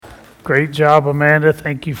Great job, Amanda.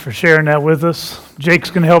 Thank you for sharing that with us. Jake's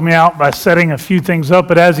going to help me out by setting a few things up,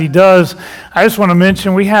 but as he does, I just want to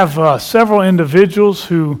mention we have several individuals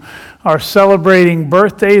who are celebrating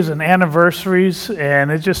birthdays and anniversaries,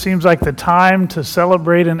 and it just seems like the time to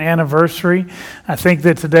celebrate an anniversary. I think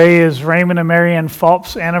that today is Raymond and Marianne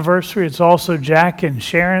Phelps' anniversary. It's also Jack and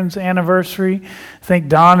Sharon's anniversary. I think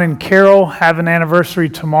Don and Carol have an anniversary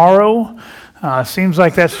tomorrow. Seems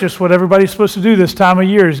like that's just what everybody's supposed to do this time of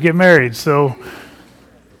year is get married. So,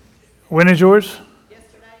 when is yours?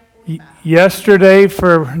 Yesterday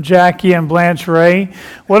for Jackie and Blanche Ray.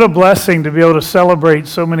 What a blessing to be able to celebrate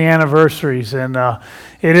so many anniversaries. And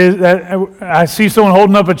it is. I see someone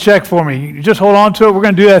holding up a check for me. You just hold on to it. We're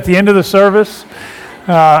going to do that at the end of the service.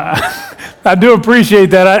 I do appreciate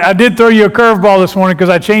that. I did throw you a curveball this morning because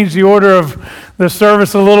I changed the order of the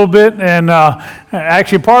service a little bit, and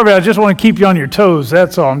actually part of it, I just want to keep you on your toes,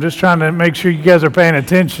 that's all. I'm just trying to make sure you guys are paying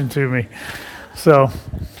attention to me. So,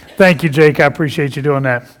 thank you, Jake. I appreciate you doing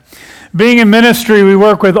that. Being in ministry, we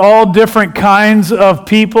work with all different kinds of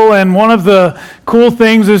people, and one of the cool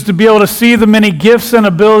things is to be able to see the many gifts and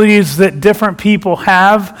abilities that different people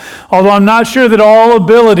have, although I'm not sure that all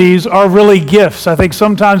abilities are really gifts. I think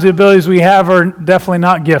sometimes the abilities we have are definitely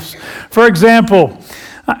not gifts. For example,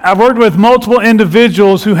 I've worked with multiple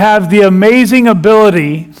individuals who have the amazing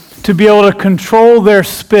ability to be able to control their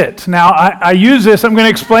spit. Now, I use this, I'm going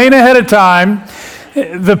to explain ahead of time.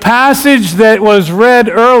 The passage that was read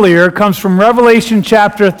earlier comes from Revelation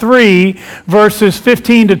chapter 3, verses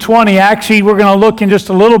 15 to 20. Actually, we're going to look in just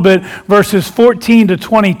a little bit, verses 14 to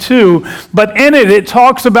 22. But in it, it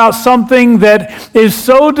talks about something that is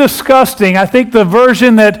so disgusting. I think the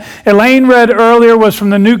version that Elaine read earlier was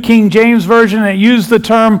from the New King James Version. It used the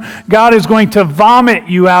term, God is going to vomit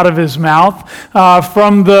you out of his mouth.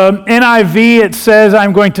 From the NIV, it says,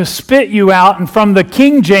 I'm going to spit you out. And from the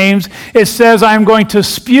King James, it says, I'm going to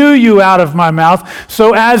spew you out of my mouth.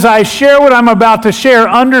 So as I share what I'm about to share,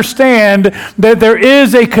 understand that there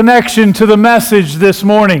is a connection to the message this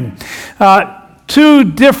morning. Two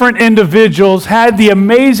different individuals had the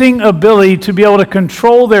amazing ability to be able to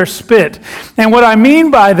control their spit. And what I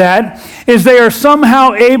mean by that is they are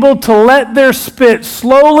somehow able to let their spit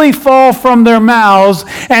slowly fall from their mouths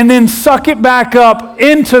and then suck it back up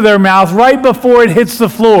into their mouth right before it hits the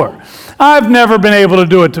floor. I've never been able to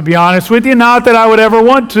do it, to be honest with you. Not that I would ever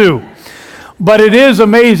want to. But it is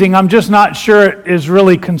amazing. I'm just not sure it is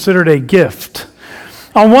really considered a gift.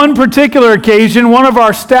 On one particular occasion, one of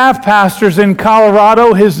our staff pastors in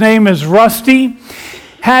Colorado, his name is Rusty,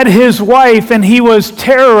 had his wife, and he was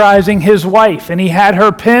terrorizing his wife, and he had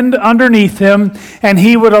her pinned underneath him, and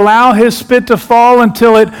he would allow his spit to fall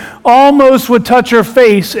until it almost would touch her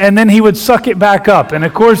face, and then he would suck it back up. And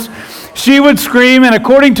of course, she would scream, and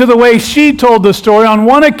according to the way she told the story, on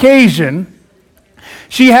one occasion,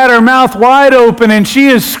 she had her mouth wide open, and she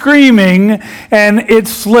is screaming, and it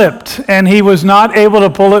slipped, and he was not able to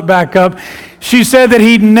pull it back up. She said that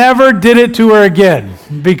he never did it to her again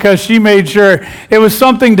because she made sure it was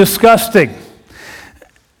something disgusting.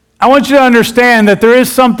 I want you to understand that there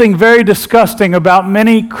is something very disgusting about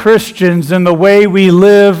many Christians in the way we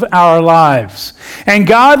live our lives. And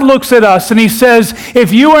God looks at us and he says,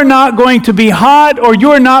 if you are not going to be hot or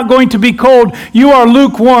you are not going to be cold, you are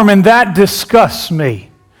lukewarm, and that disgusts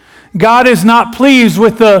me. God is not pleased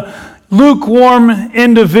with the lukewarm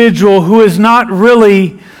individual who is not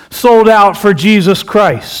really sold out for Jesus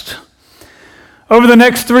Christ. Over the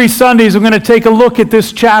next 3 Sundays, I'm going to take a look at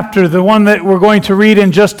this chapter, the one that we're going to read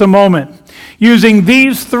in just a moment, using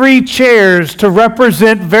these 3 chairs to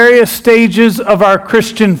represent various stages of our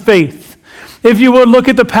Christian faith. If you would look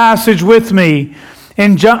at the passage with me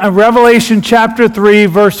in Revelation chapter 3,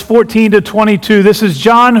 verse 14 to 22. This is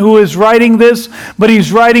John who is writing this, but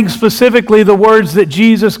he's writing specifically the words that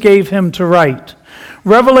Jesus gave him to write.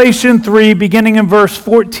 Revelation 3, beginning in verse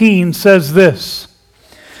 14, says this.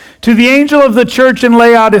 To the angel of the church in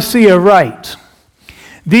Laodicea write,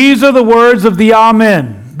 these are the words of the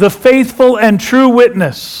Amen, the faithful and true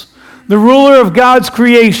witness, the ruler of God's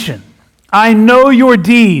creation. I know your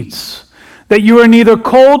deeds, that you are neither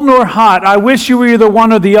cold nor hot. I wish you were either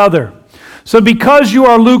one or the other. So because you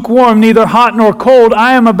are lukewarm, neither hot nor cold,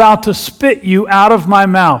 I am about to spit you out of my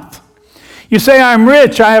mouth. You say, I am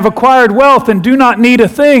rich, I have acquired wealth, and do not need a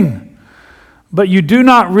thing. But you do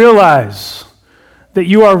not realize that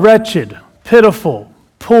you are wretched, pitiful,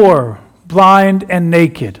 poor, blind, and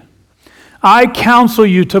naked. I counsel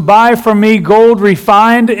you to buy from me gold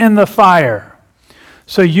refined in the fire,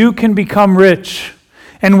 so you can become rich,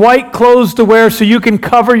 and white clothes to wear so you can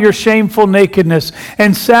cover your shameful nakedness,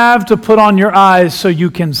 and salve to put on your eyes so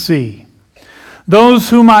you can see. Those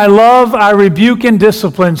whom I love, I rebuke and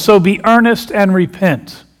discipline, so be earnest and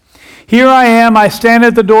repent. Here I am, I stand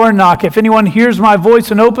at the door and knock. If anyone hears my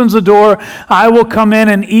voice and opens the door, I will come in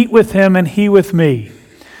and eat with him and he with me.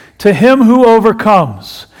 To him who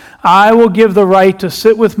overcomes, I will give the right to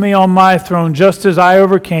sit with me on my throne, just as I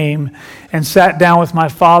overcame and sat down with my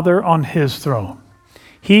Father on his throne.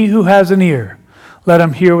 He who has an ear, let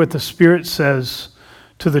him hear what the Spirit says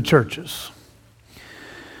to the churches.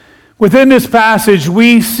 Within this passage,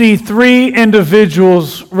 we see three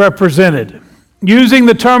individuals represented. Using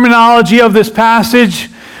the terminology of this passage,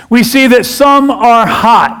 we see that some are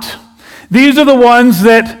hot. These are the ones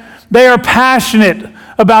that they are passionate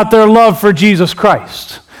about their love for Jesus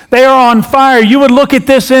Christ. They are on fire. You would look at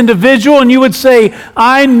this individual and you would say,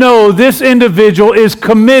 I know this individual is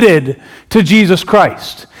committed to Jesus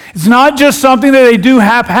Christ. It's not just something that they do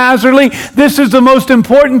haphazardly. This is the most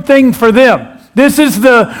important thing for them. This is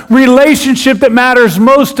the relationship that matters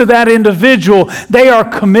most to that individual. They are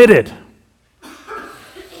committed.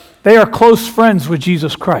 They are close friends with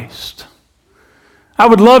Jesus Christ. I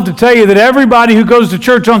would love to tell you that everybody who goes to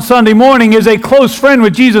church on Sunday morning is a close friend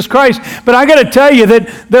with Jesus Christ, but I got to tell you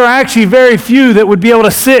that there are actually very few that would be able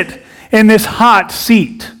to sit in this hot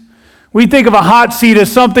seat. We think of a hot seat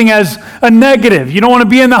as something as a negative. You don't want to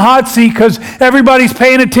be in the hot seat because everybody's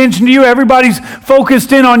paying attention to you. Everybody's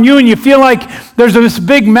focused in on you, and you feel like there's this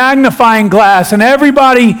big magnifying glass, and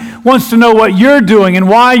everybody wants to know what you're doing and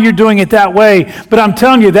why you're doing it that way. But I'm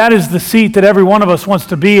telling you, that is the seat that every one of us wants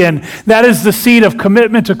to be in. That is the seat of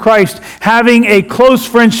commitment to Christ, having a close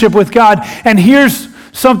friendship with God. And here's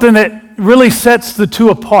something that really sets the two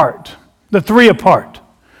apart, the three apart.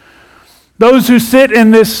 Those who sit in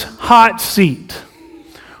this hot seat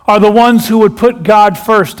are the ones who would put God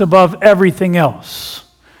first above everything else.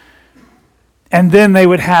 And then they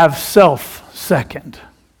would have self second.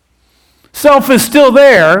 Self is still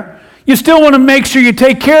there. You still want to make sure you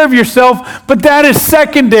take care of yourself, but that is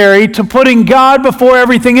secondary to putting God before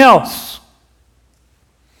everything else.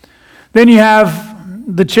 Then you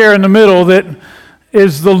have the chair in the middle that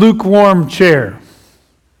is the lukewarm chair.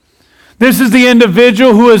 This is the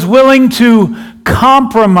individual who is willing to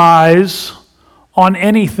compromise on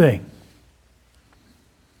anything.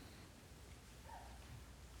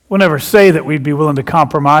 We'll never say that we'd be willing to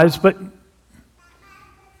compromise, but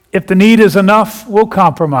if the need is enough, we'll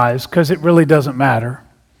compromise because it really doesn't matter.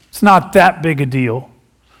 It's not that big a deal.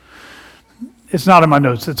 It's not in my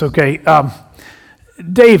notes, it's okay.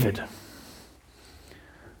 David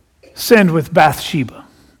sinned with Bathsheba.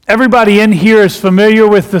 Everybody in here is familiar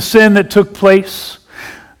with the sin that took place.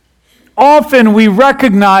 Often we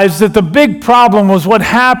recognize that the big problem was what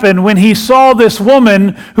happened when he saw this woman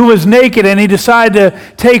who was naked and he decided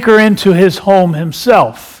to take her into his home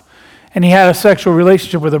himself. And he had a sexual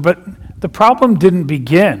relationship with her. But the problem didn't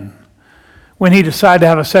begin when he decided to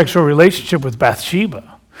have a sexual relationship with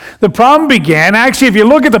Bathsheba. The problem began, actually, if you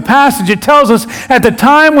look at the passage, it tells us at the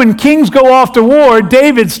time when kings go off to war,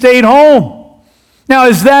 David stayed home. Now,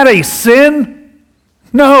 is that a sin?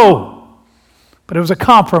 No. But it was a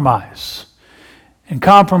compromise. And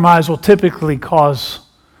compromise will typically cause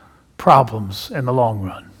problems in the long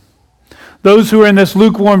run. Those who are in this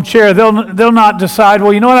lukewarm chair, they'll not decide,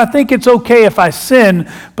 well, you know what, I think it's okay if I sin,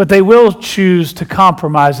 but they will choose to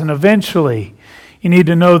compromise. And eventually, you need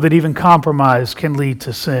to know that even compromise can lead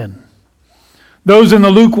to sin. Those in the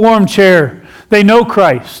lukewarm chair, they know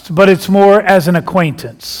Christ, but it's more as an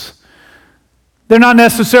acquaintance. They're not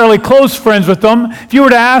necessarily close friends with them. If you were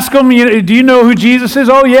to ask them, do you know who Jesus is?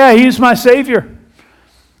 Oh yeah, he's my Savior.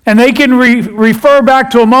 And they can refer back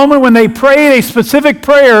to a moment when they prayed a specific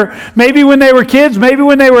prayer, maybe when they were kids, maybe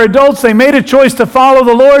when they were adults, they made a choice to follow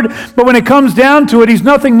the Lord, but when it comes down to it, he's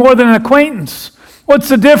nothing more than an acquaintance. What's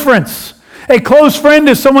the difference? A close friend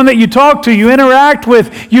is someone that you talk to, you interact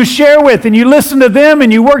with, you share with, and you listen to them,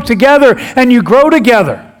 and you work together, and you grow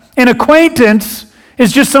together. An acquaintance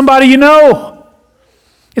is just somebody you know.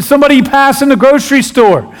 It's somebody you pass in the grocery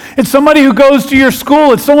store. It's somebody who goes to your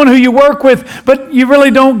school. It's someone who you work with, but you really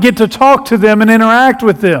don't get to talk to them and interact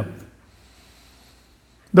with them.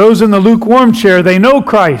 Those in the lukewarm chair, they know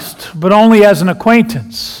Christ, but only as an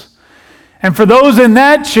acquaintance. And for those in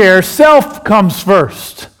that chair, self comes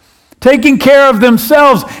first, taking care of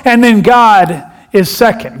themselves, and then God is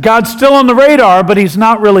second. God's still on the radar, but he's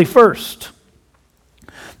not really first.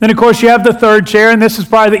 Then, of course, you have the third chair, and this is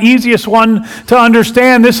probably the easiest one to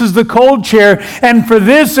understand. This is the cold chair. And for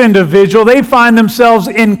this individual, they find themselves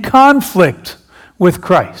in conflict with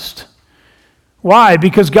Christ. Why?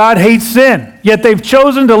 Because God hates sin. Yet they've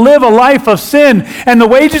chosen to live a life of sin. And the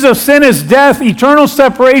wages of sin is death, eternal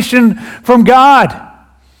separation from God.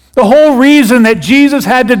 The whole reason that Jesus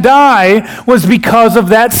had to die was because of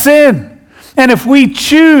that sin. And if we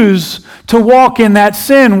choose to walk in that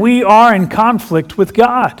sin, we are in conflict with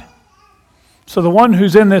God. So the one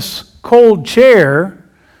who's in this cold chair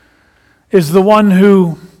is the one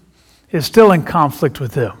who is still in conflict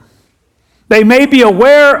with Him. They may be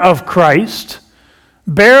aware of Christ,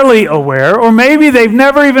 barely aware, or maybe they've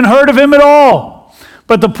never even heard of Him at all.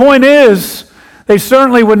 But the point is, they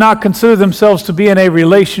certainly would not consider themselves to be in a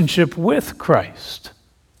relationship with Christ.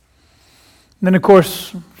 And then, of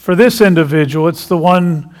course, for this individual, it's the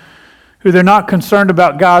one who they're not concerned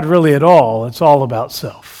about God really at all. It's all about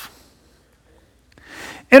self.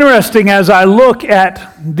 Interesting, as I look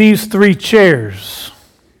at these three chairs,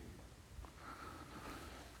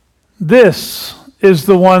 this is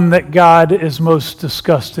the one that God is most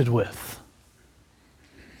disgusted with.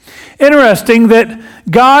 Interesting that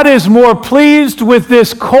God is more pleased with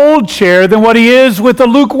this cold chair than what He is with the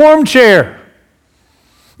lukewarm chair.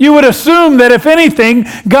 You would assume that if anything,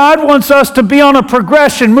 God wants us to be on a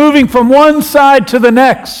progression, moving from one side to the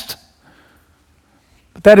next.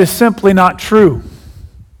 But that is simply not true.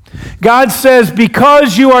 God says,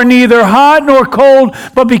 because you are neither hot nor cold,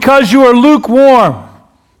 but because you are lukewarm,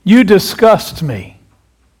 you disgust me.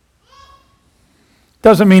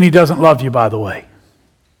 Doesn't mean He doesn't love you, by the way.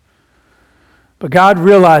 But God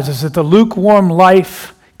realizes that the lukewarm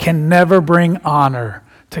life can never bring honor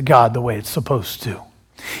to God the way it's supposed to.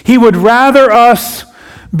 He would rather us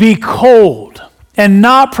be cold and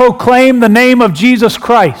not proclaim the name of Jesus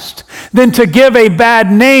Christ than to give a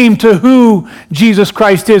bad name to who Jesus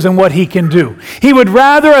Christ is and what He can do. He would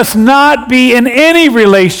rather us not be in any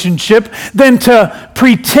relationship than to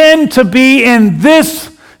pretend to be in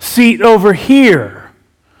this seat over here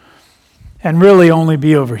and really only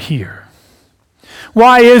be over here.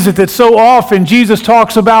 Why is it that so often Jesus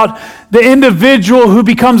talks about the individual who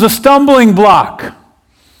becomes a stumbling block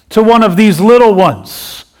to one of these little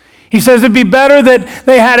ones? He says it'd be better that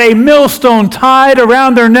they had a millstone tied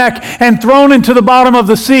around their neck and thrown into the bottom of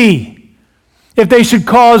the sea if they should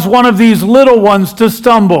cause one of these little ones to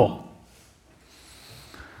stumble.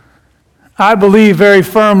 I believe very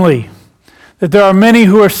firmly that there are many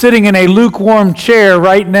who are sitting in a lukewarm chair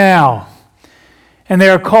right now, and they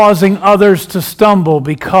are causing others to stumble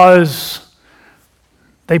because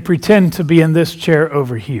they pretend to be in this chair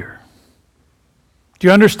over here. Do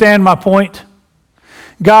you understand my point?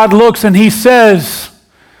 God looks and He says,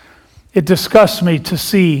 it disgusts me to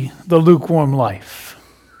see the lukewarm life.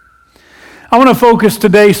 I want to focus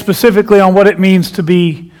today specifically on what it means to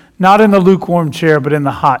be not in the lukewarm chair, but in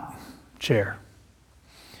the hot chair.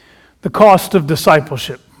 The cost of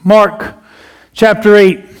discipleship. Mark chapter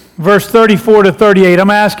 8, verse 34 to 38. I'm going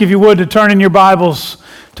to ask if you would to turn in your Bibles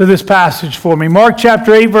to this passage for me. Mark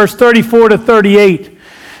chapter 8, verse 34 to 38.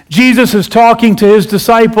 Jesus is talking to His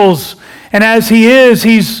disciples, and as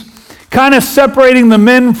He's kind of separating the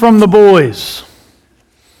men from the boys.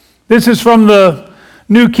 This is from the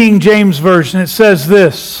New King James Version. It says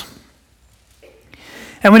this: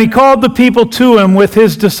 And when He called the people to Him with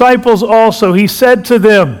His disciples also, He said to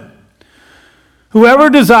them, Whoever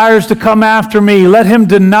desires to come after me, let him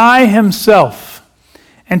deny himself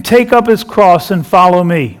and take up his cross and follow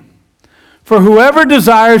me. For whoever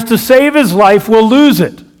desires to save his life will lose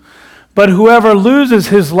it, but whoever loses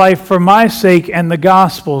his life for my sake and the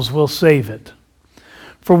gospel's will save it.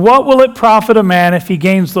 For what will it profit a man if he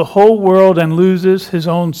gains the whole world and loses his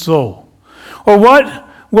own soul? Or what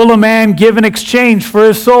will a man give in exchange for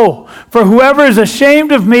his soul? For whoever is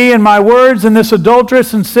ashamed of me and my words in this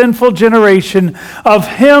adulterous and sinful generation, of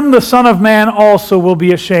him the Son of Man also will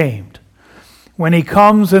be ashamed, when He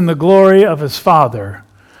comes in the glory of His Father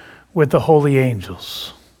with the holy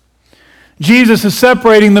angels. Jesus is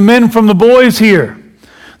separating the men from the boys here.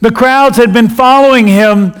 The crowds had been following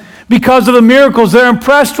Him because of the miracles. They're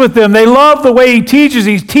impressed with Him. They love the way He teaches.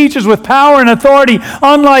 He teaches with power and authority,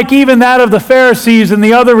 unlike even that of the Pharisees and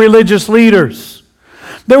the other religious leaders.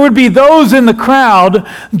 There would be those in the crowd,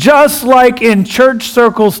 just like in church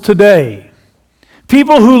circles today,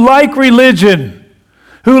 people who like religion,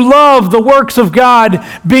 who love the works of God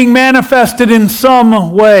being manifested in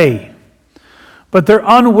some way, but they're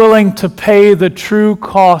unwilling to pay the true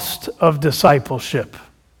cost of discipleship.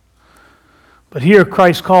 But here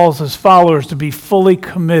Christ calls His followers to be fully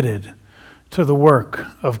committed to the work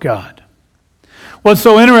of God. What's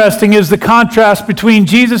so interesting is the contrast between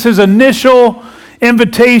Jesus' initial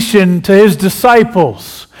invitation to His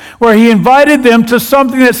disciples, where He invited them to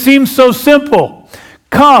something that seems so simple.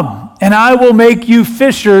 Come, and I will make you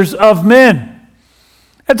fishers of men.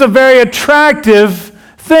 That's a very attractive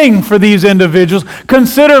thing for these individuals.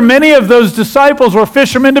 Consider many of those disciples were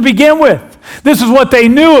fishermen to begin with. This is what they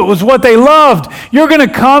knew. It was what they loved. You're going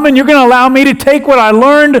to come and you're going to allow me to take what I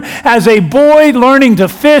learned as a boy learning to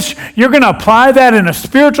fish. You're going to apply that in a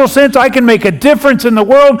spiritual sense. I can make a difference in the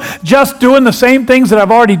world just doing the same things that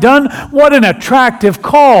I've already done. What an attractive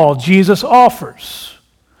call Jesus offers.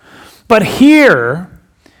 But here,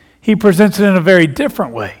 he presents it in a very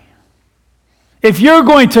different way. If you're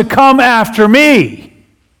going to come after me,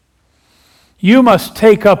 you must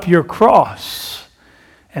take up your cross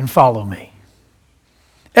and follow me.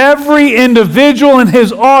 Every individual in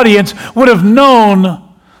his audience would have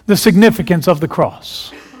known the significance of the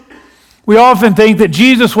cross. We often think that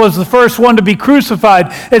Jesus was the first one to be crucified.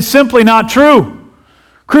 It's simply not true.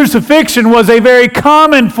 Crucifixion was a very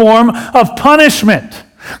common form of punishment.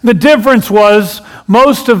 The difference was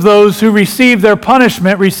most of those who received their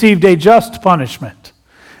punishment received a just punishment,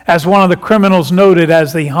 as one of the criminals noted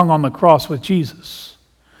as they hung on the cross with Jesus.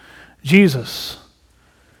 Jesus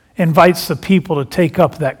invites the people to take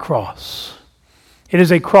up that cross. It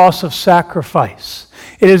is a cross of sacrifice.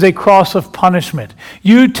 It is a cross of punishment.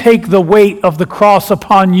 You take the weight of the cross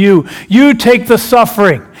upon you. You take the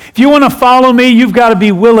suffering. If you want to follow me, you've got to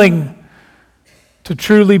be willing to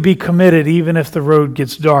truly be committed, even if the road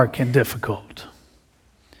gets dark and difficult.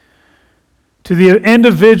 To the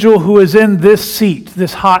individual who is in this seat,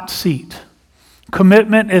 this hot seat,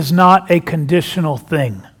 commitment is not a conditional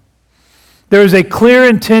thing. There is a clear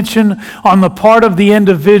intention on the part of the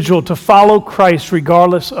individual to follow Christ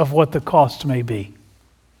regardless of what the cost may be.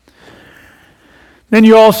 Then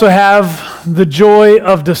you also have the joy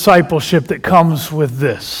of discipleship that comes with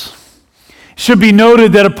this. It should be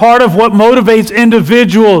noted that a part of what motivates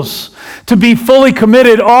individuals to be fully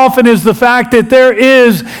committed often is the fact that there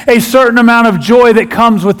is a certain amount of joy that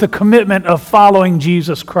comes with the commitment of following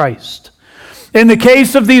Jesus Christ. In the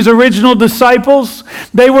case of these original disciples,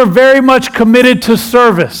 they were very much committed to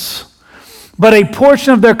service, but a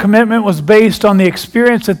portion of their commitment was based on the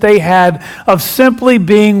experience that they had of simply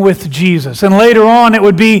being with Jesus. And later on, it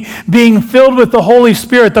would be being filled with the Holy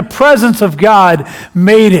Spirit. The presence of God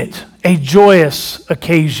made it a joyous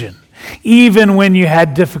occasion, even when you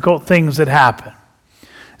had difficult things that happened.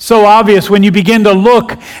 So obvious when you begin to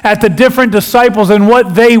look at the different disciples and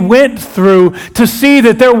what they went through to see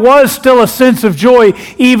that there was still a sense of joy,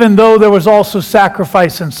 even though there was also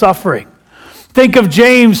sacrifice and suffering. Think of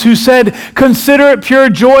James, who said, "Consider it pure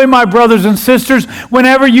joy, my brothers and sisters,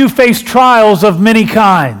 whenever you face trials of many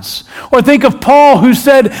kinds." Or think of Paul, who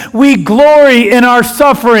said, "We glory in our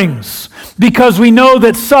sufferings, because we know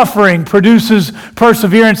that suffering produces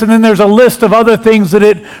perseverance." And then there's a list of other things that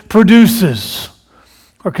it produces.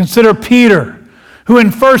 Or consider Peter, who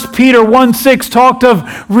in 1 Peter 1:6 talked of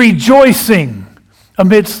rejoicing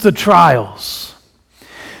amidst the trials.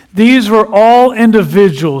 These were all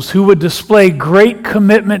individuals who would display great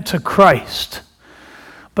commitment to Christ,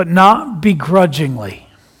 but not begrudgingly,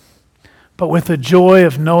 but with the joy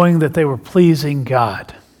of knowing that they were pleasing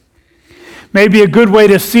God. Maybe a good way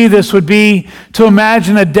to see this would be to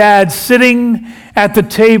imagine a dad sitting at the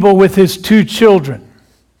table with his two children.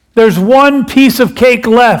 There's one piece of cake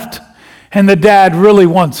left, and the dad really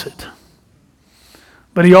wants it.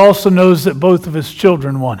 But he also knows that both of his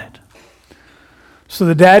children want it. So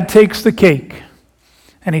the dad takes the cake,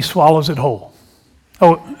 and he swallows it whole.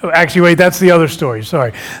 Oh, actually, wait, that's the other story,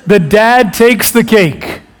 sorry. The dad takes the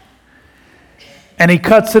cake, and he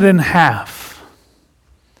cuts it in half,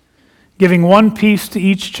 giving one piece to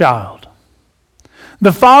each child.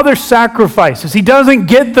 The father sacrifices. He doesn't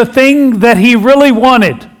get the thing that he really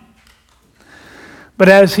wanted. But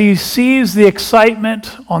as he sees the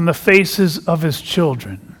excitement on the faces of his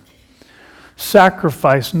children,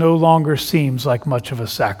 sacrifice no longer seems like much of a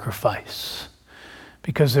sacrifice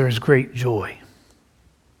because there is great joy.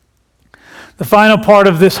 The final part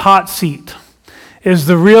of this hot seat is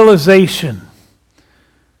the realization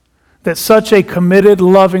that such a committed,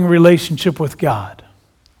 loving relationship with God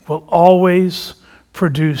will always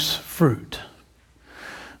produce fruit.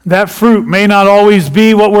 That fruit may not always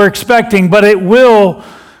be what we're expecting, but it will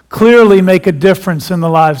clearly make a difference in the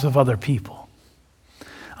lives of other people.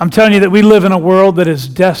 I'm telling you that we live in a world that is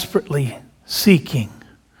desperately seeking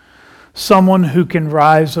someone who can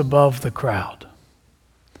rise above the crowd.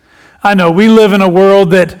 I know we live in a world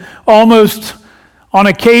that almost on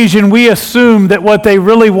occasion we assume that what they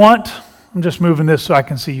really want, I'm just moving this so I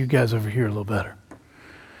can see you guys over here a little better.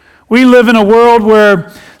 We live in a world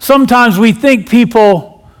where sometimes we think people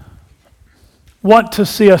want to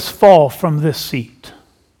see us fall from this seat.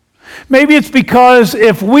 Maybe it's because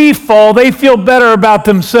if we fall, they feel better about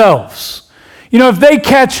themselves. You know, if they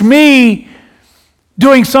catch me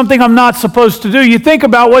doing something I'm not supposed to do. You think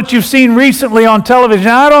about what you've seen recently on television.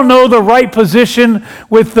 I don't know the right position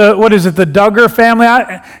with the Duggar family.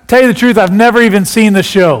 I tell you the truth, I've never even seen the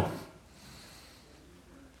show.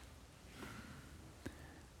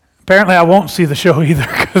 Apparently I won't see the show either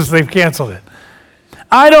because they've canceled it.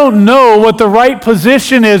 I don't know what the right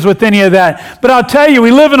position is with any of that. But I'll tell you,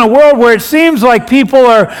 we live in a world where it seems like people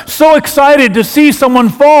are so excited to see someone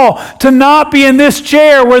fall, to not be in this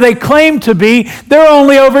chair where they claim to be. They're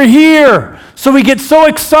only over here. So we get so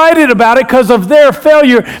excited about it because of their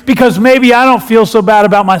failure, because maybe I don't feel so bad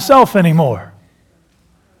about myself anymore.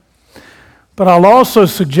 But I'll also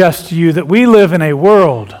suggest to you that we live in a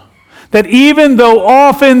world that even though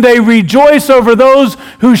often they rejoice over those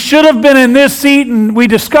who should have been in this seat and we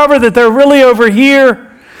discover that they're really over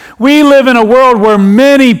here, we live in a world where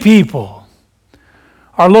many people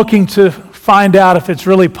are looking to find out if it's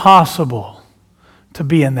really possible to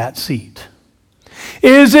be in that seat.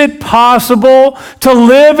 Is it possible to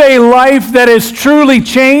live a life that is truly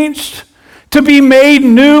changed? To be made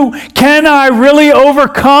new? Can I really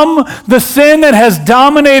overcome the sin that has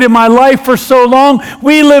dominated my life for so long?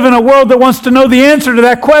 We live in a world that wants to know the answer to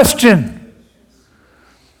that question.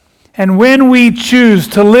 And when we choose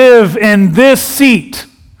to live in this seat,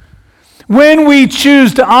 when we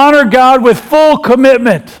choose to honor God with full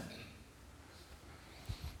commitment,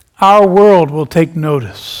 our world will take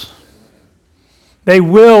notice. They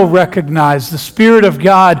will recognize the Spirit of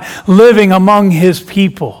God living among His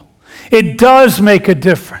people. It does make a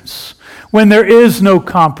difference when there is no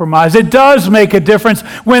compromise. It does make a difference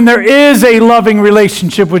when there is a loving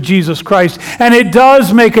relationship with Jesus Christ. And it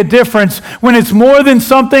does make a difference when it's more than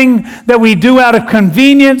something that we do out of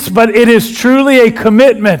convenience, but it is truly a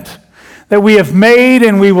commitment that we have made,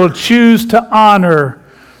 and we will choose to honor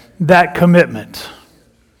that commitment.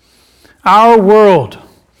 Our world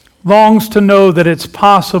longs to know that it's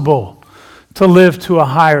possible to live to a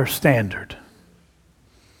higher standard.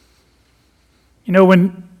 You know,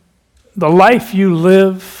 when the life you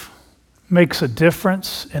live makes a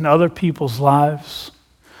difference in other people's lives,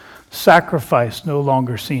 sacrifice no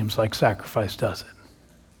longer seems like sacrifice, does it?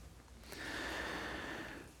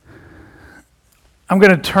 I'm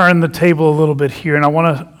going to turn the table a little bit here, and I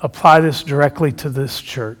want to apply this directly to this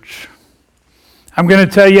church. I'm going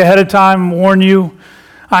to tell you ahead of time, warn you,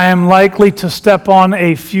 I am likely to step on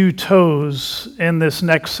a few toes in this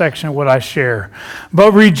next section of what I share.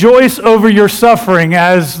 But rejoice over your suffering,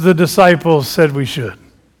 as the disciples said we should.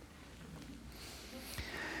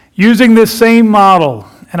 Using this same model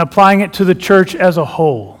and applying it to the church as a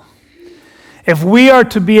whole, if we are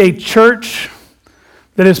to be a church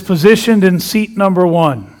that is positioned in seat number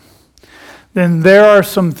 1, then there are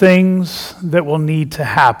some things that will need to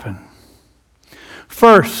happen.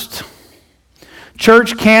 First,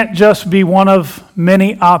 church can't just be one of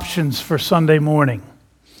many options for Sunday morning.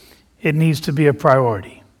 It needs to be a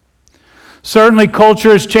priority. Certainly,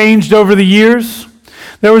 culture has changed over the years.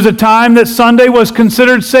 There was a time that Sunday was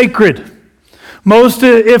considered sacred. Most,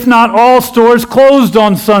 if not all, stores closed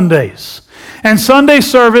on Sundays. And Sunday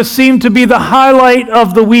service seemed to be the highlight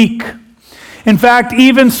of the week. In fact,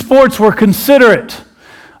 even sports were considerate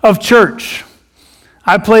of church.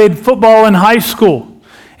 I played football in high school.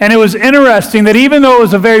 And it was interesting that even though it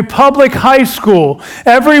was a very public high school,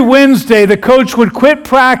 every Wednesday the coach would quit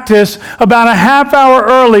practice about a half hour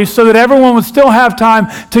early so that everyone would still have time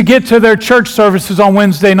to get to their church services on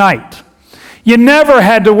Wednesday night. You never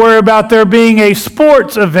had to worry about there being a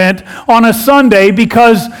sports event on a Sunday,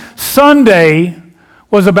 because Sunday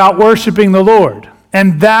was about worshiping the Lord,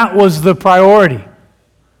 and that was the priority.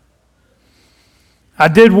 I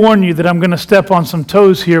did warn you that I'm going to step on some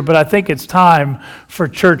toes here, but I think it's time for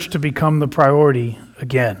church to become the priority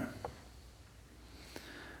again.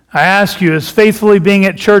 I ask you, is faithfully being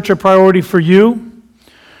at church a priority for you?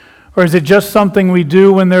 Or is it just something we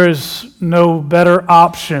do when there is no better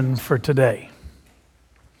option for today?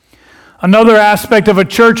 Another aspect of a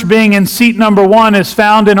church being in seat number 1 is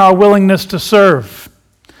found in our willingness to serve.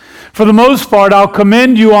 For the most part, I'll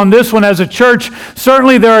commend you on this one as a church.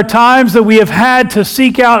 Certainly there are times that we have had to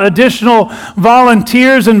seek out additional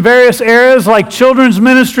volunteers in various areas like children's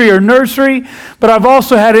ministry or nursery, but I've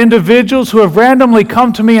also had individuals who have randomly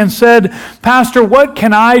come to me and said, "Pastor, what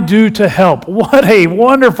can I do to help?" What a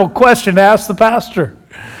wonderful question to ask the pastor.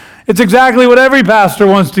 It's exactly what every pastor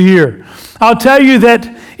wants to hear. I'll tell you that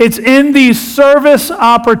it's in these service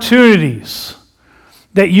opportunities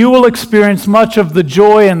that you will experience much of the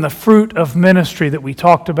joy and the fruit of ministry that we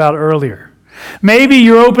talked about earlier. Maybe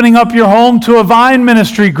you're opening up your home to a Vine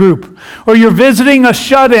ministry group, or you're visiting a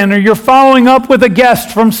shut-in, or you're following up with a guest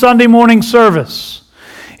from Sunday morning service.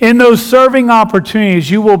 In those serving opportunities,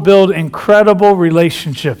 you will build incredible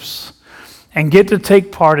relationships and get to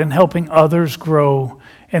take part in helping others grow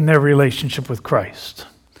in their relationship with Christ.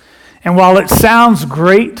 And while it sounds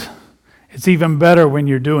great, it's even better when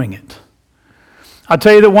you're doing it. I'll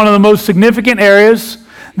tell you that one of the most significant areas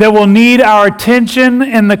that will need our attention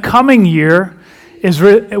in the coming year is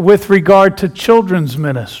with regard to children's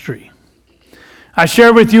ministry. I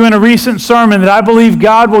shared with you in a recent sermon that I believe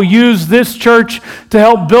God will use this church to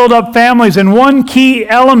help build up families. And one key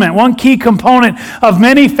element, one key component of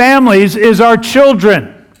many families is our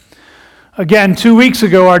children. Again, 2 weeks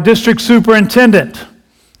ago, our district superintendent,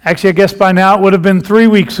 actually I guess by now it would have been 3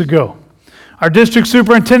 weeks ago, our district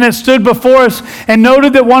superintendent stood before us and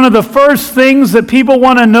noted that one of the first things that people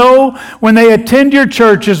want to know when they attend your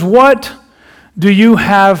church is, what do you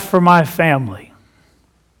have for my family?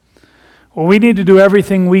 Well, we need to do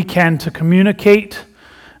everything we can to communicate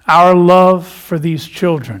our love for these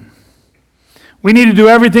children. We need to do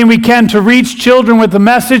everything we can to reach children with the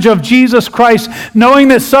message of Jesus Christ, knowing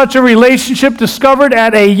that such a relationship discovered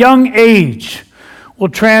at a young age will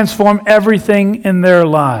transform everything in their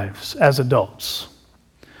lives as adults.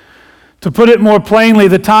 To put it more plainly,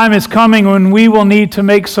 the time is coming when we will need to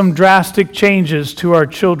make some drastic changes to our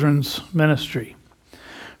children's ministry.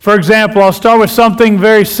 For example, I'll start with something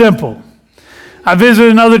very simple. I visited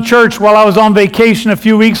another church while I was on vacation a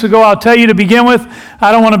few weeks ago. I'll tell you to begin with,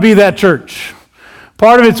 I don't want to be that church.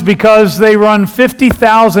 Part of it's because they run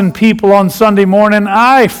 50,000 people on Sunday morning.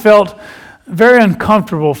 I felt very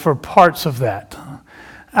uncomfortable for parts of that.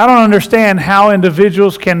 I don't understand how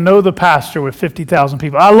individuals can know the pastor with 50,000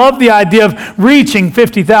 people. I love the idea of reaching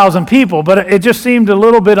 50,000 people, but it just seemed a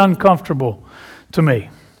little bit uncomfortable to me.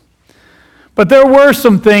 But there were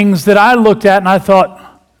some things that I looked at and I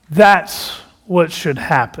thought, that's what should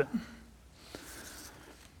happen.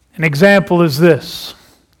 An example is this.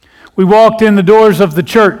 We walked in the doors of the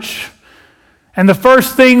church, and the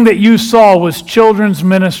first thing that you saw was children's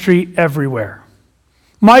ministry everywhere.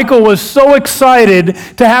 Michael was so excited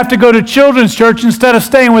to have to go to children's church instead of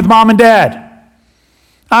staying with mom and dad.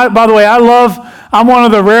 By the way, I'm one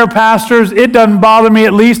of the rare pastors. It doesn't bother me,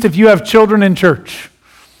 at least, if you have children in church.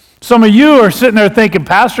 Some of you are sitting there thinking,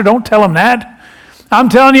 Pastor, don't tell them that. I'm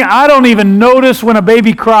telling you, I don't even notice when a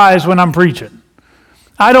baby cries when I'm preaching.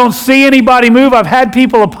 I don't see anybody move. I've had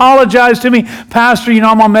people apologize to me. Pastor,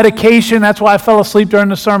 I'm on medication. That's why I fell asleep during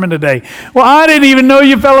the sermon today. Well, I didn't even know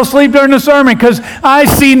you fell asleep during the sermon because I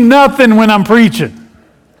see nothing when I'm preaching.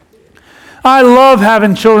 I love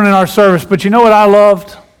having children in our service, but you know what I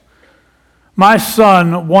loved? My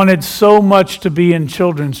son wanted so much to be in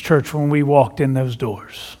children's church when we walked in those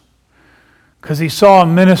doors, because he saw a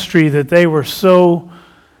ministry that they were so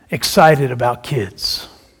excited about kids.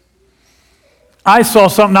 I saw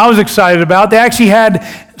something I was excited about. They actually had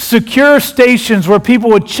secure stations where people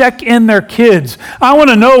would check in their kids. I want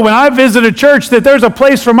to know when I visit a church that there's a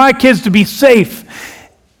place for my kids to be safe.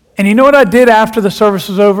 And you know what I did after the service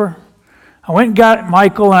was over? I went and got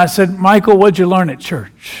Michael and I said, Michael, what'd you learn at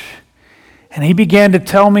church? And he began to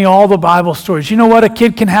tell me all the Bible stories. You know what? A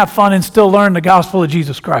kid can have fun and still learn the gospel of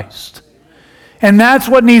Jesus Christ. And that's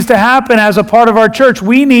what needs to happen as a part of our church.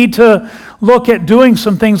 We need to look at doing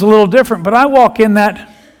some things a little different. But I walk in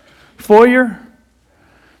that foyer,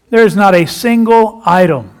 there's not a single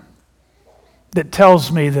item that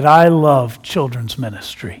tells me that I love children's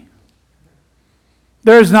ministry.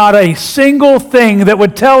 There's not a single thing that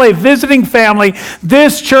would tell a visiting family,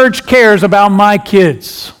 this church cares about my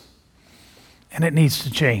kids. And it needs to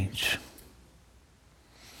change.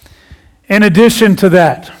 In addition to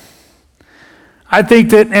that, I think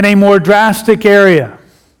that in a more drastic area,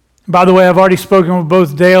 by the way, I've already spoken with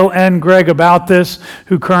both Dale and Greg about this,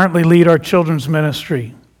 who currently lead our children's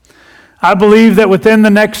ministry. I believe that within the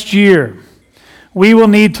next year, we will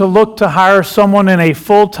need to look to hire someone in a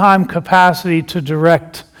full-time capacity to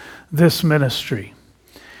direct this ministry.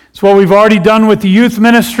 It's what we've already done with the youth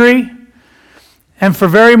ministry, and for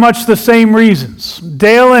very much the same reasons.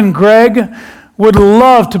 Dale and Greg would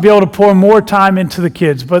love to be able to pour more time into the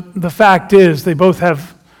kids, but the fact is they both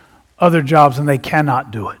have other jobs and they cannot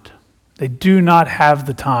do it. They do not have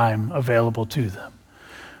the time available to them.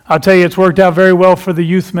 I'll tell you, it's worked out very well for the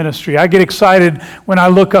youth ministry. I get excited when I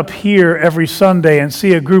look up here every Sunday and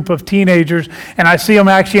see a group of teenagers, and I see them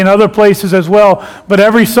actually in other places as well, but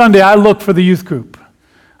every Sunday I look for the youth group.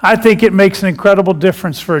 I think it makes an incredible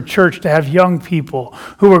difference for a church to have young people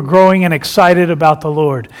who are growing and excited about the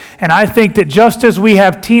Lord. And I think that just as we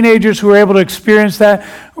have teenagers who are able to experience that,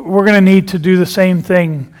 we're going to need to do the same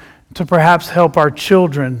thing to perhaps help our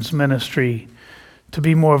children's ministry to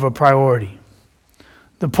be more of a priority.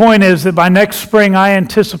 The point is that by next spring, I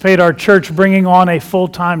anticipate our church bringing on a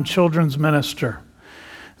full-time children's minister.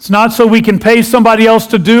 It's not so we can pay somebody else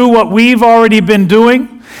to do what we've already been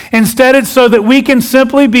doing. Instead, it's so that we can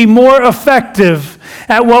simply be more effective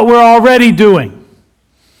at what we're already doing.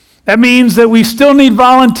 That means that we still need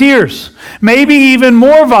volunteers, maybe even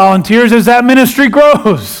more volunteers as that ministry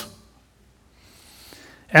grows.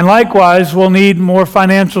 And likewise, we'll need more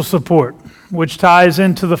financial support, which ties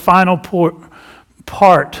into the final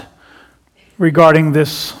part regarding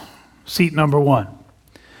this seat number 1.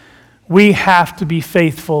 We have to be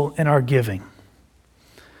faithful in our giving.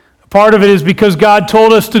 Part of it is because God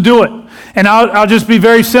told us to do it. And I'll just be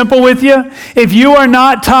very simple with you. If you are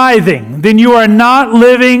not tithing, then you are not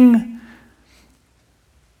living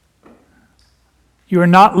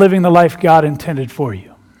the life God intended for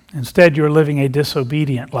you. Instead, you're living a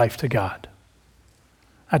disobedient life to God.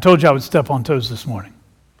 I told you I would step on toes this morning.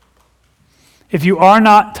 If you are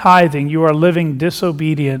not tithing, you are living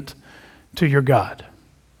disobedient to your God.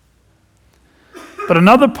 But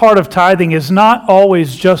another part of tithing is not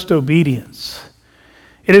always just obedience.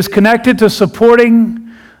 It is connected to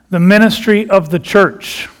supporting the ministry of the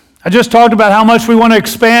church. I just talked about how much we want to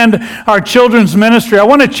expand our children's ministry. I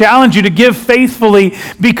want to challenge you to give faithfully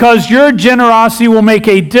because your generosity will make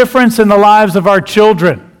a difference in the lives of our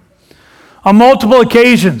children. On multiple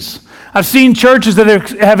occasions, I've seen churches that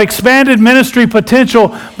have expanded ministry potential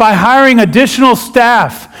by hiring additional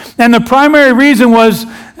staff. And the primary reason was,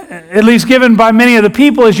 at least given by many of the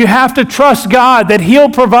people, is you have to trust God that He'll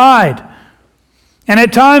provide. And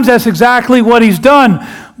at times that's exactly what He's done.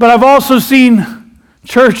 But I've also seen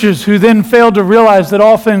churches who then fail to realize that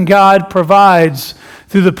often God provides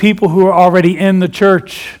through the people who are already in the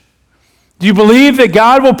church. Do you believe that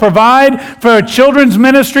God will provide for a children's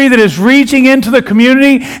ministry that is reaching into the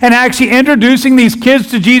community and actually introducing these kids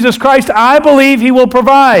to Jesus Christ? I believe He will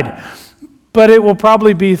provide, but it will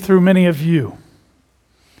probably be through many of you.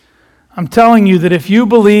 I'm telling you that if you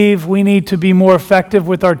believe we need to be more effective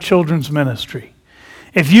with our children's ministry,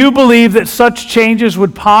 if you believe that such changes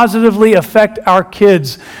would positively affect our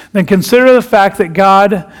kids, then consider the fact that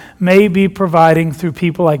God may be providing through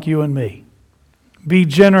people like you and me. Be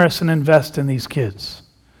generous and invest in these kids.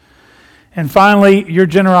 And finally, your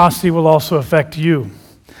generosity will also affect you.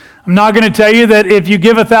 I'm not going to tell you that if you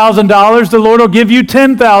give $1,000, the Lord will give you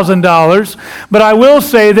 $10,000, but I will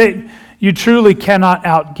say that you truly cannot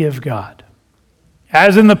outgive God.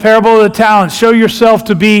 As in the parable of the talents, show yourself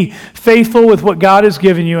to be faithful with what God has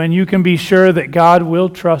given you, and you can be sure that God will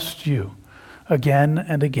trust you again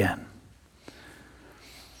and again.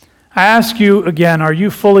 I ask you again, are you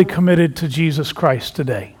fully committed to Jesus Christ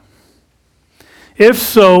today? If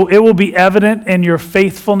so, it will be evident in your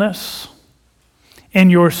faithfulness, in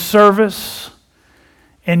your service,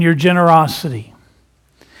 in your generosity.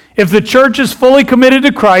 If the church is fully committed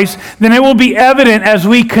to Christ, then it will be evident as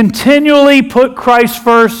we continually put Christ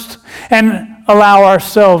first and allow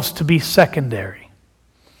ourselves to be secondary.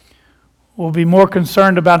 We'll be more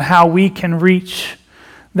concerned about how we can reach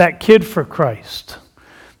that kid for Christ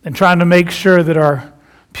than trying to make sure that our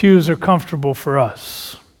pews are comfortable for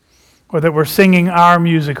us, or that we're singing our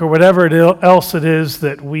music, or whatever else it is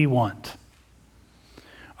that we want.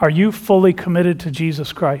 Are you fully committed to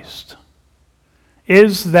Jesus Christ?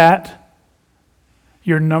 Is that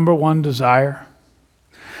your number one desire?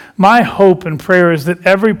 My hope and prayer is that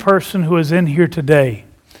every person who is in here today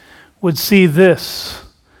would see this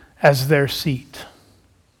as their seat.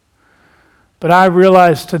 But I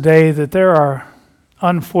realize today that there are,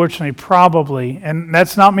 unfortunately, probably, and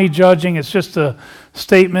that's not me judging, it's just a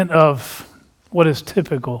statement of what is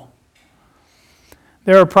typical.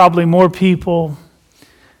 There are probably more people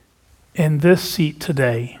in this seat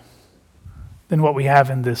today than what we have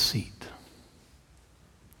in this seat.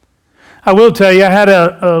 I will tell you, I had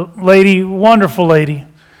a lady, wonderful lady,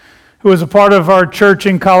 who was a part of our church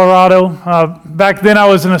in Colorado. Back then I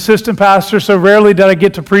was an assistant pastor, so rarely did I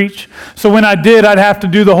get to preach. So when I did, I'd have to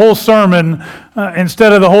do the whole sermon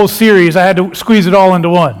instead of the whole series. I had to squeeze it all into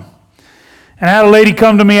one. And I had a lady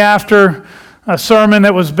come to me after a sermon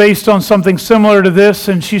that was based on something similar to this,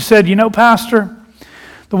 and she said, "You know, Pastor,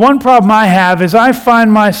 the one problem I have is I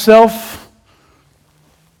find myself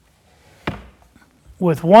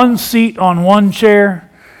with one seat on one chair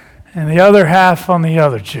and the other half on the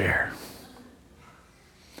other chair."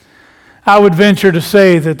 I would venture to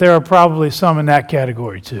say that there are probably some in that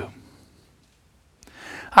category too.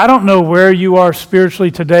 I don't know where you are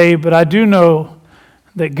spiritually today, but I do know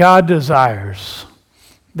that God desires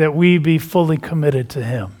that we be fully committed to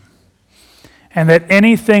Him, and that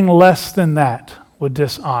anything less than that would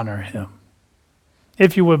dishonor Him.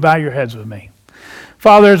 If you would bow your heads with me.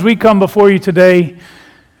 Father, as we come before you today,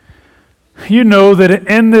 you know that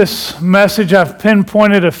in this message I've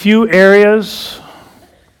pinpointed a few areas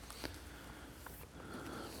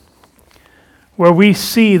where we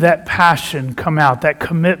see that passion come out, that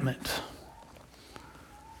commitment.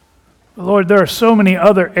 But Lord, there are so many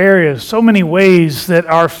other areas, so many ways that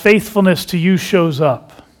our faithfulness to you shows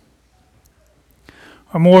up.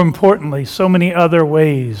 Or more importantly, so many other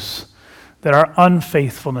ways that our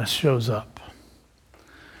unfaithfulness shows up.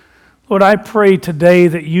 Lord, I pray today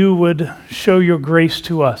that you would show your grace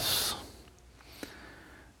to us.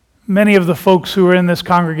 Many of the folks who are in this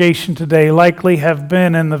congregation today likely have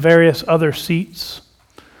been in the various other seats.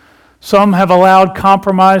 Some have allowed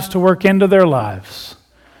compromise to work into their lives,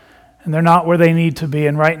 and they're not where they need to be.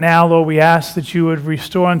 And right now, Lord, we ask that you would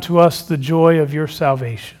restore unto us the joy of your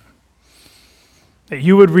salvation, that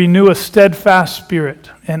you would renew a steadfast spirit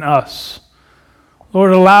in us.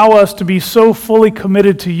 Lord, allow us to be so fully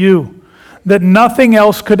committed to you that nothing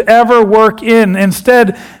else could ever work in.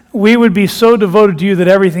 Instead, we would be so devoted to you that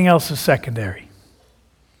everything else is secondary.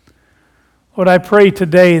 Lord, I pray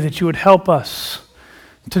today that you would help us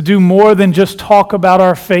to do more than just talk about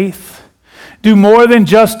our faith, do more than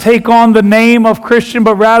just take on the name of Christian,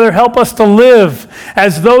 but rather help us to live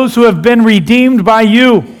as those who have been redeemed by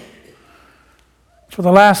you. For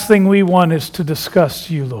the last thing we want is to discuss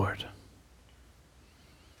you, Lord.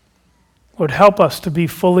 Lord, help us to be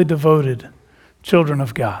fully devoted children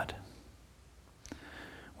of God.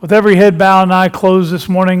 With every head bowed and eye closed this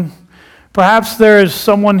morning, perhaps there is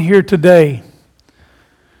someone here today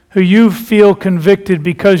who you feel convicted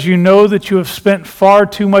because you know that you have spent far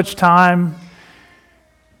too much time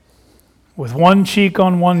with one cheek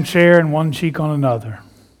on one chair and one cheek on another.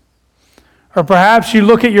 Or perhaps you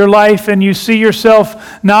look at your life and you see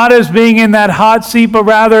yourself not as being in that hot seat, but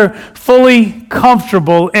rather fully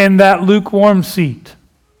comfortable in that lukewarm seat.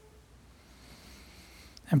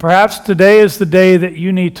 And perhaps today is the day that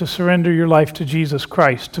you need to surrender your life to Jesus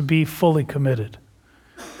Christ to be fully committed.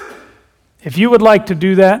 If you would like to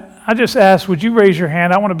do that, I just ask, would you raise your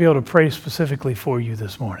hand? I want to be able to pray specifically for you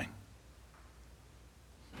this morning.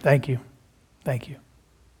 Thank you. Thank you.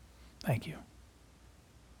 Thank you.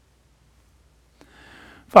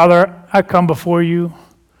 Father, I come before you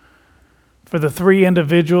for the three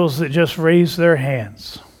individuals that just raised their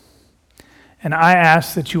hands, and I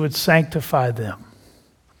ask that you would sanctify them.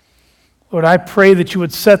 Lord, I pray that you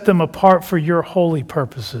would set them apart for your holy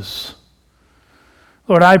purposes.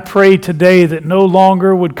 Lord, I pray today that no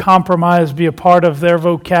longer would compromise be a part of their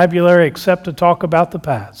vocabulary except to talk about the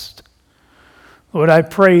past. Lord, I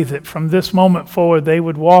pray that from this moment forward they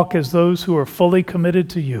would walk as those who are fully committed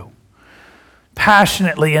to you,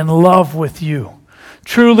 passionately in love with you,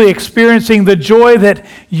 truly experiencing the joy that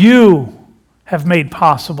you have made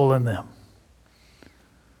possible in them.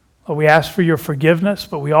 Lord, we ask for your forgiveness,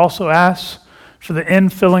 but we also ask for the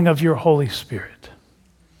infilling of your Holy Spirit.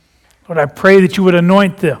 Lord, I pray that you would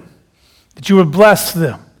anoint them, that you would bless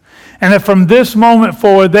them, and that from this moment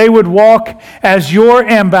forward they would walk as your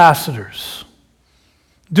ambassadors,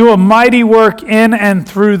 do a mighty work in and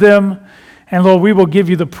through them. And Lord, we will give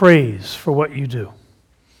you the praise for what you do.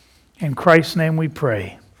 In Christ's name we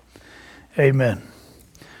pray. Amen.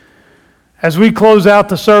 As we close out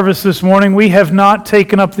the service this morning, we have not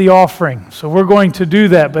taken up the offering, so we're going to do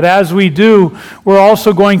that. But as we do, we're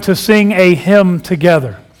also going to sing a hymn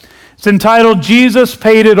together. It's entitled, Jesus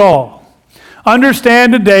Paid It All.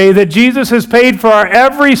 Understand today that Jesus has paid for our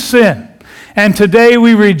every sin, and today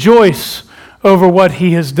we rejoice over what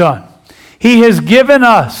he has done. He has given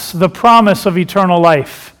us the promise of eternal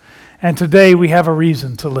life, and today we have a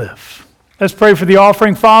reason to live. Let's pray for the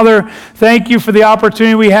offering. Father, thank you for the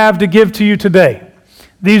opportunity we have to give to you today.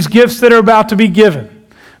 These gifts that are about to be given,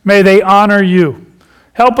 may they honor you.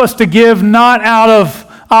 Help us to give not out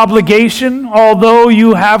of obligation, although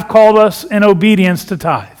you have called us in obedience to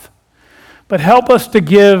tithe, but help us to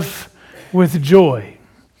give with joy,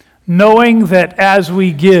 knowing that as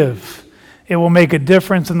we give, it will make a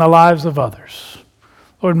difference in the lives of others.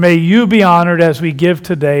 Lord, may you be honored as we give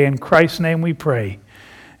today. In Christ's name we pray.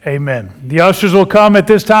 Amen. The ushers will come at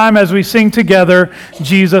this time as we sing together,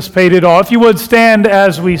 Jesus Paid It All. If you would stand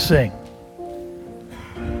as we sing.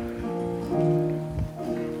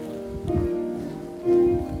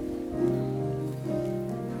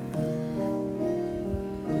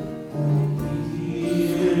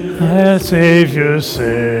 Savior,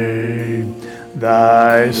 say,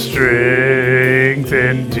 thy strength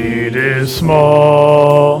indeed is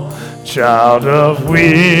small. Child of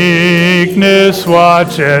weakness,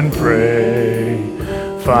 watch and pray.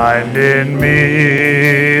 Find in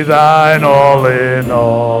me thine all in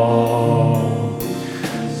all.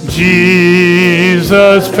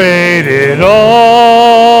 Jesus paid it all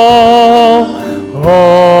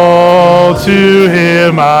to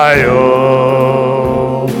him I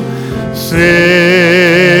owe.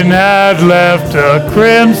 Sin had left a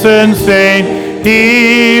crimson stain,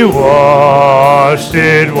 he washed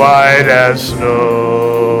it white as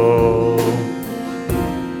snow.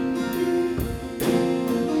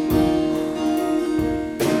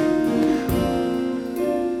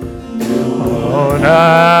 Oh,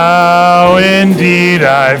 now indeed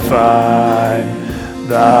I find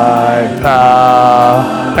thy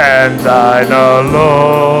power and thine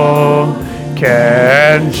alone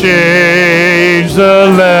can change the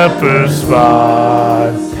leper's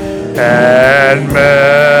spot and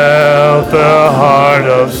melt the heart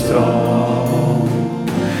of stone.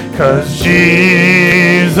 'Cause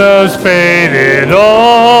Jesus paid it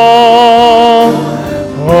all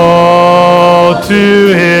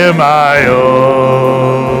to him I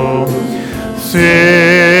owe.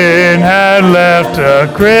 Sin had left a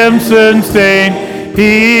crimson stain,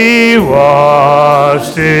 he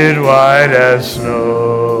washed it white as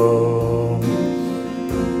snow.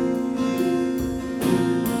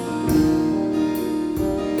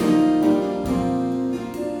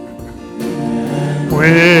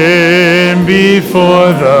 When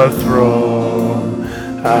before the throne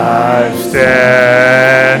I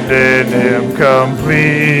stand in him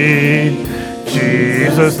complete,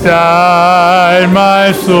 Jesus died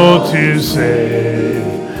my soul to save,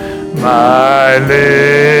 my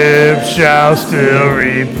lips shall still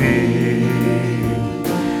repeat.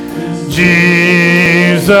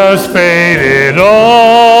 Jesus paid it all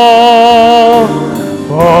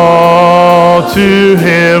to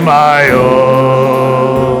him I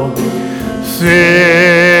owe.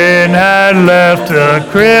 Sin had left a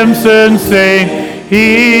crimson stain,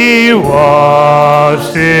 he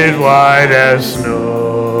washed it white as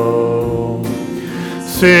snow.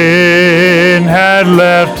 Sin had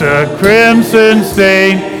left a crimson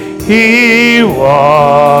stain, he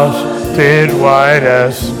washed it white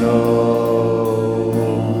as snow.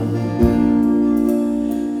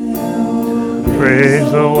 Praise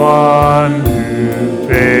the one who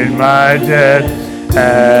paid my debt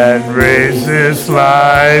and raised this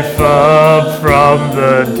life up from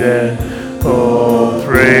the dead. Oh,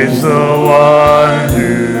 praise the one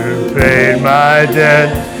who paid my debt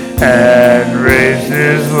and raised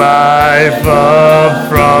his life up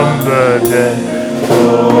from the dead.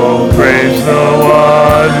 Oh, praise the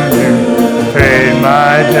one who paid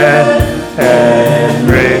my debt and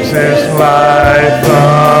raised his life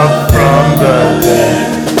up from the dead.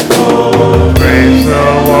 Oh, praise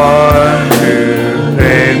the one who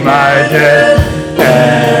paid my debt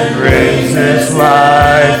and raised his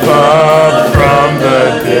life up from the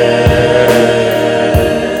dead.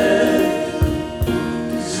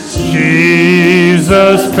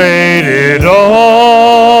 Jesus paid it all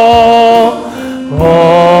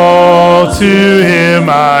to him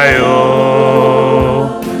I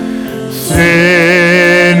owe.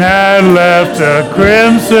 Sin had left a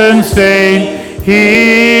crimson stain,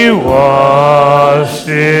 he washed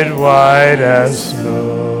it white as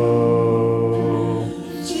snow.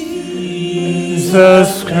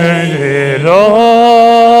 Jesus paid it all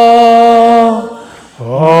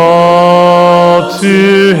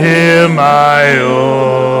to him I owe.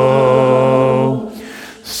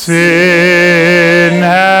 Sin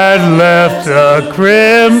had left a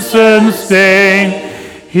crimson stain,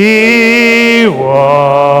 he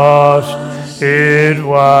washed it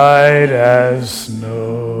white as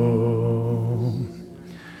snow.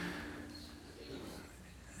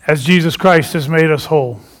 As Jesus Christ has made us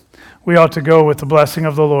whole, we ought to go with the blessing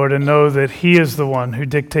of the Lord and know that he is the one who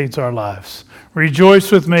dictates our lives.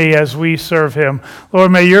 Rejoice with me as we serve him. Lord,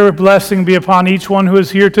 may your blessing be upon each one who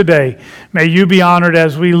is here today. May you be honored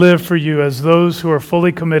as we live for you as those who are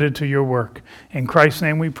fully committed to your work. In Christ's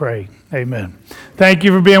name we pray. Amen. Thank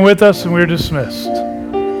you for being with us, and we're dismissed.